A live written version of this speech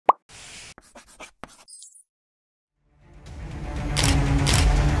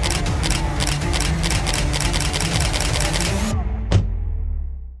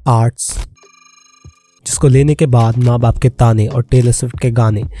Arts, जिसको लेने के बाद माँ बाप के ताने और टेलर स्विफ्ट के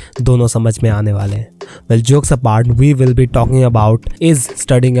गाने दोनों समझ में आने वाले हैं. Well, jokes apart, we will be talking about is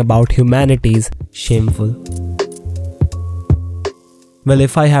studying about humanities shameful? Well,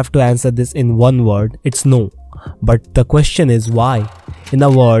 if I have to answer this in one word, it's no. But the question is why? In a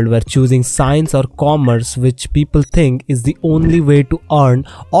world where choosing science or commerce, which people think is the only way to earn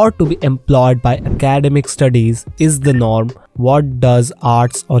or to be employed by academic studies, is the norm, what does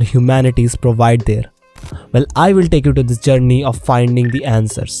arts or humanities provide there? Well, I will take you to this journey of finding the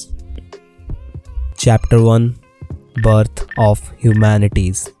answers. Chapter 1: Birth of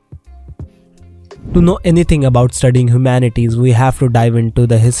Humanities. To know anything about studying humanities, we have to dive into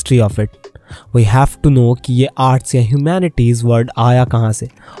the history of it. We have to know कि ये arts या humanities word आया कहाँ से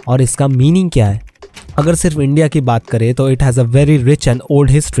और इसका meaning क्या है. अगर सिर्फ इंडिया की बात करें तो it has a very rich and old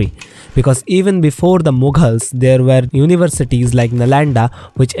history, because even before the Mughals there were universities like Nalanda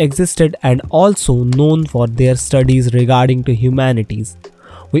which existed and also known for their studies regarding to humanities.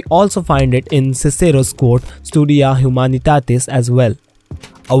 We also find it in Cicero's quote Studia Humanitatis as well.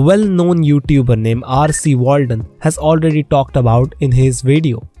 A well-known YouTuber named R.C. Walden has already talked about in his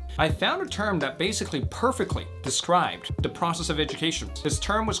video. I found a term that basically perfectly described the process of education. This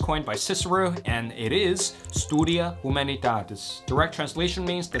term was coined by Cicero and it is Studia Humanitatis. Direct translation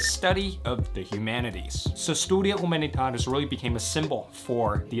means the study of the humanities. So Studia Humanitatis really became a symbol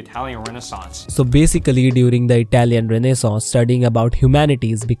for the Italian Renaissance. So basically during the Italian Renaissance, studying about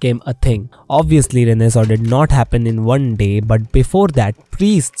humanities became a thing. Obviously Renaissance did not happen in one day, but before that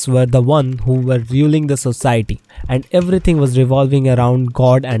priests were the one who were ruling the society and everything was revolving around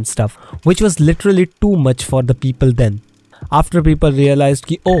God and stuff, which was literally too much for the people then. After people realized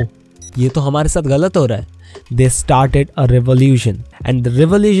कि oh, ये तो हमारे साथ गलत हो रहा है, they started a revolution, and the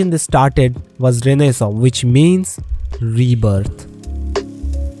revolution they started was Renaissance, which means rebirth.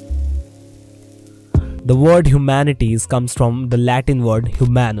 The word humanities comes from the Latin word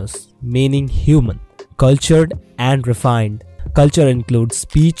humanus, meaning human, cultured and refined. Culture includes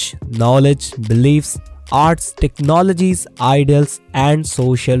speech, knowledge, beliefs, arts, technologies, ideals, and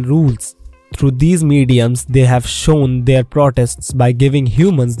social rules. Through these mediums, they have shown their protests by giving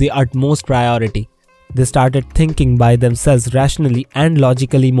humans the utmost priority. They started thinking by themselves rationally and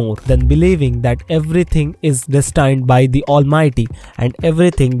logically more than believing that everything is destined by the Almighty and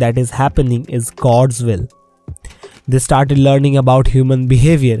everything that is happening is God's will. They started learning about human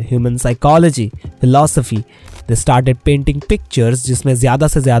behavior, human psychology, philosophy. They started painting pictures जिसमें ज़्यादा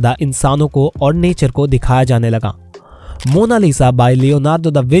से ज़्यादा इंसानों को और nature को दिखाया जाने लगा. Mona Lisa by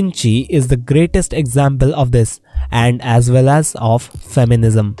Leonardo da Vinci is the greatest example of this, and as well as of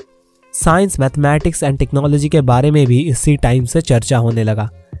feminism. Science, mathematics and technology के बारे में भी इसी टाइम से चर्चा होने लगा.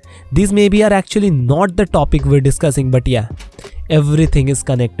 These maybe are actually not the topic we're discussing, but yeah, everything is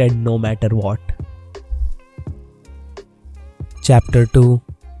connected no matter what. Chapter 2: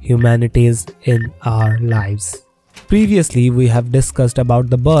 Humanities in Our Lives. Previously, we have discussed about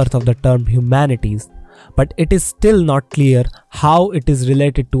the birth of the term humanities, but it is still not clear how it is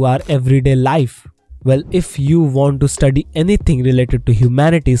related to our everyday life. Well, if you want to study anything related to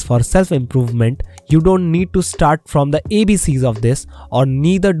humanities for self-improvement, you don't need to start from the ABCs of this, or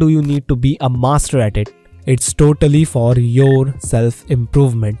neither do you need to be a master at it. It's totally for your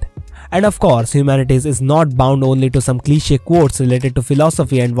self-improvement. And of course, humanities is not bound only to some cliche quotes related to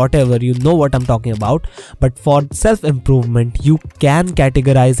philosophy and whatever, you know what I'm talking about. But for self-improvement, you can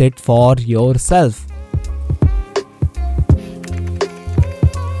categorize it for yourself.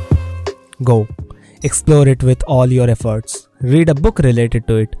 Go. Explore it with all your efforts. Read a book related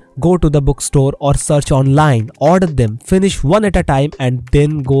to it. Go to the bookstore or search online. Order them. Finish one at a time and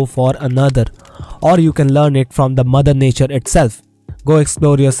then go for another. Or you can learn it from the Mother Nature itself. Go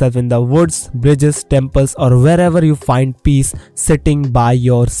explore yourself in the woods, bridges, temples, or wherever you find peace sitting by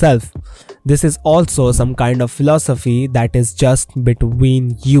yourself. This is also some kind of philosophy that is just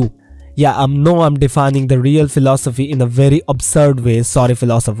between you. Yeah, I'm defining the real philosophy in a very absurd way, sorry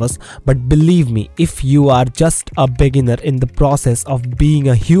philosophers, but believe me, if you are just a beginner in the process of being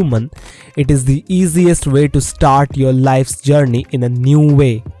a human, it is the easiest way to start your life's journey in a new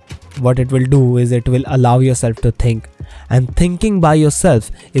way. What it will do is it will allow yourself to think. And thinking by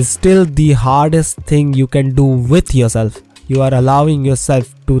yourself is still the hardest thing you can do with yourself. You are allowing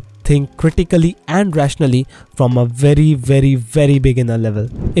yourself to think critically and rationally from a very beginner level.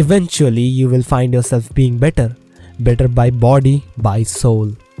 Eventually, you will find yourself being better by body, by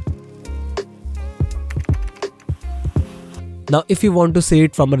soul. Now, if you want to see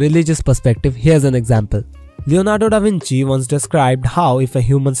it from a religious perspective, here's an example. Leonardo da Vinci once described how if a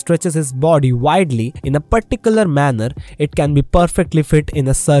human stretches his body widely in a particular manner, it can be perfectly fit in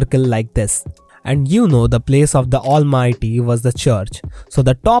a circle like this. And you know the place of the Almighty was the church. So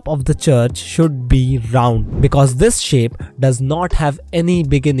the top of the church should be round because this shape does not have any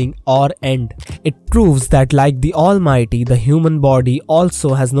beginning or end. It proves that like the Almighty, the human body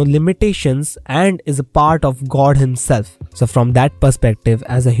also has no limitations and is a part of God Himself. So from that perspective,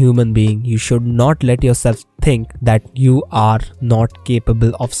 as a human being, you should not let yourself think that you are not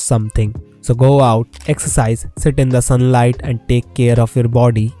capable of something. So go out, exercise, sit in the sunlight and take care of your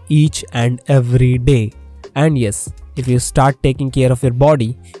body each and every day. And yes, if you start taking care of your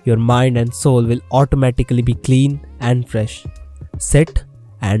body, your mind and soul will automatically be clean and fresh. Sit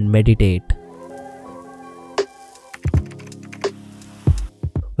and meditate.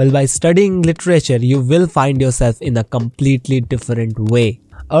 Well, by studying literature, you will find yourself in a completely different way.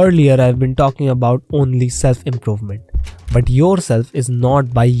 Earlier, I've been talking about only self-improvement. But yourself is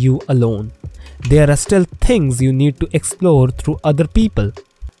not by you alone. There are still things you need to explore through other people.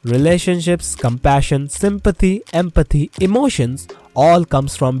 Relationships, compassion, sympathy, empathy, emotions all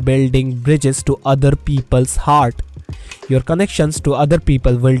comes from building bridges to other people's heart. Your connections to other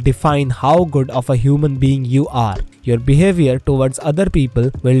people will define how good of a human being you are. Your behavior towards other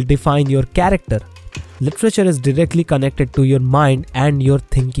people will define your character. Literature is directly connected to your mind and your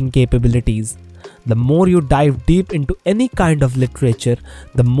thinking capabilities. The more you dive deep into any kind of literature,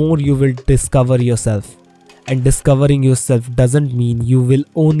 the more you will discover yourself. And discovering yourself doesn't mean you will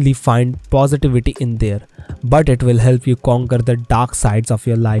only find positivity in there, but it will help you conquer the dark sides of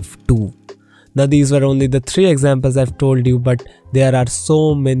your life too. Now these were only the 3 examples I've told you, but there are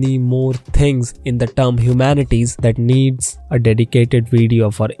so many more things in the term humanities that needs a dedicated video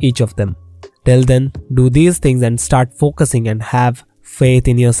for each of them. Till then, do these things and start focusing and have faith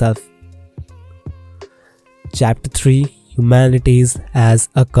in yourself. Chapter 3: Humanities as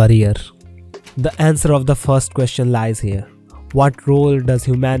a Career. The answer of the first question lies here. What role does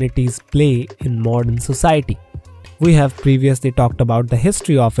humanities play in modern society? We have previously talked about the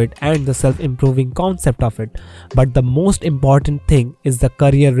history of it and the self-improving concept of it, but the most important thing is the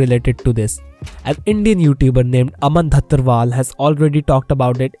career related to this. An Indian YouTuber named Aman Dhattarwal has already talked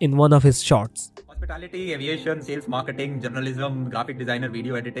about it in one of his shorts. Hospitality, aviation, sales, marketing, journalism, graphic designer,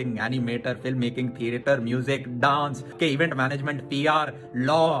 video editing, animator, filmmaking, theater, music, dance, event management, PR,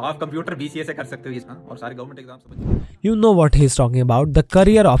 law, आप computer BCA से कर सकते हो ये और सारे government exams. You know what he's talking about. The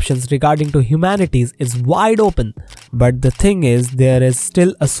career options regarding to humanities is wide open. But the thing is, there is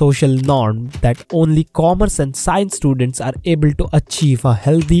still a social norm that only commerce and science students are able to achieve a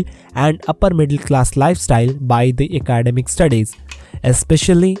healthy and upper middle class lifestyle by the academic studies,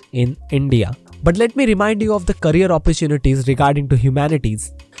 especially in India. But let me remind you of the career opportunities regarding to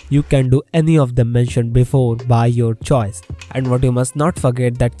humanities. You can do any of them mentioned before by your choice. And what you must not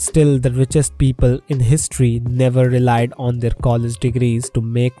forget that still the richest people in history never relied on their college degrees to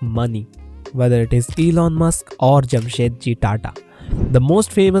make money, whether it is Elon Musk or Jamshedji Tata. The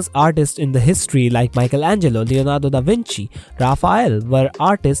most famous artists in the history like Michelangelo, Leonardo da Vinci, Raphael were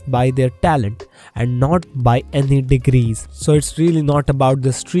artists by their talent and not by any degrees. So it's really not about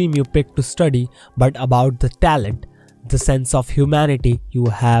the stream you pick to study, but about the talent, the sense of humanity you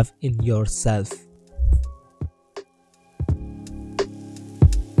have in yourself.